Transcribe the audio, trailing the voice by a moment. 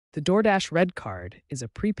The DoorDash Red Card is a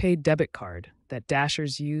prepaid debit card that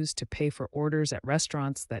Dashers use to pay for orders at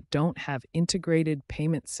restaurants that don't have integrated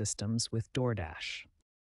payment systems with DoorDash.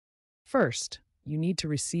 First, you need to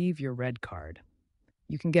receive your Red Card.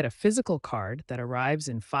 You can get a physical card that arrives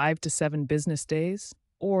in 5 to 7 business days,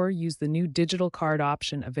 or use the new digital card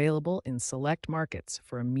option available in select markets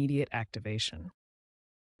for immediate activation.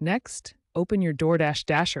 Next, open your DoorDash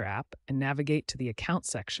Dasher app and navigate to the Account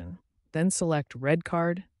section. Then select Red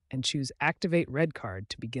Card and choose Activate Red Card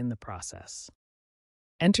to begin the process.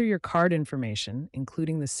 Enter your card information,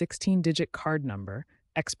 including the 16-digit card number,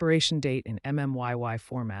 expiration date in MMYY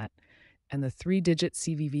format, and the 3-digit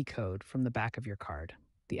CVV code from the back of your card.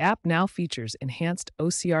 The app now features enhanced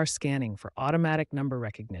OCR scanning for automatic number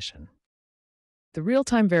recognition. The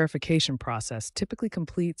real-time verification process typically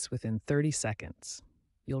completes within 30 seconds.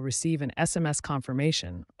 You'll receive an SMS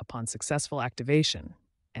confirmation upon successful activation,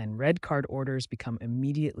 and Red Card orders become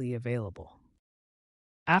immediately available.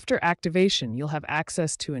 After activation, you'll have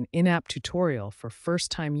access to an in-app tutorial for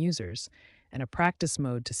first-time users and a practice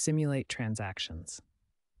mode to simulate transactions.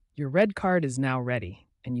 Your Red Card is now ready,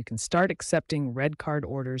 and you can start accepting Red Card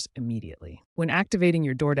orders immediately. When activating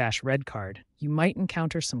your DoorDash Red Card, you might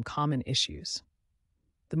encounter some common issues.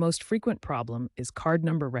 The most frequent problem is card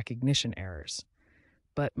number recognition errors,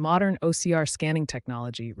 but modern OCR scanning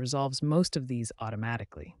technology resolves most of these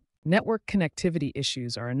automatically. Network connectivity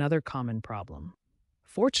issues are another common problem.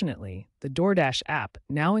 Fortunately, the DoorDash app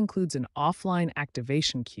now includes an offline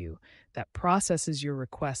activation queue that processes your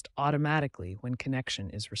request automatically when connection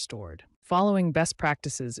is restored. Following best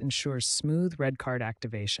practices ensures smooth Red Card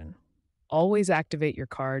activation. Always activate your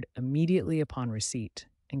card immediately upon receipt,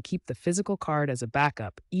 and keep the physical card as a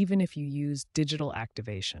backup even if you use digital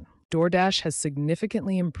activation. DoorDash has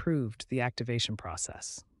significantly improved the activation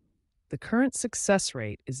process. The current success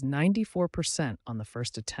rate is 94% on the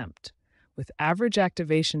first attempt, with average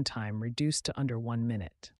activation time reduced to under 1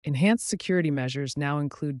 minute. Enhanced security measures now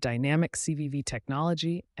include dynamic CVV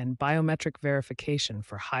technology and biometric verification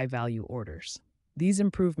for high-value orders. These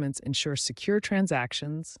improvements ensure secure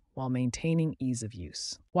transactions while maintaining ease of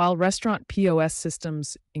use. While restaurant POS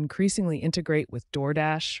systems increasingly integrate with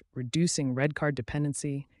DoorDash, reducing Red Card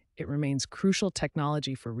dependency, it remains crucial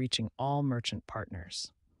technology for reaching all merchant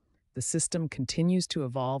partners. The system continues to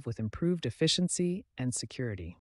evolve with improved efficiency and security.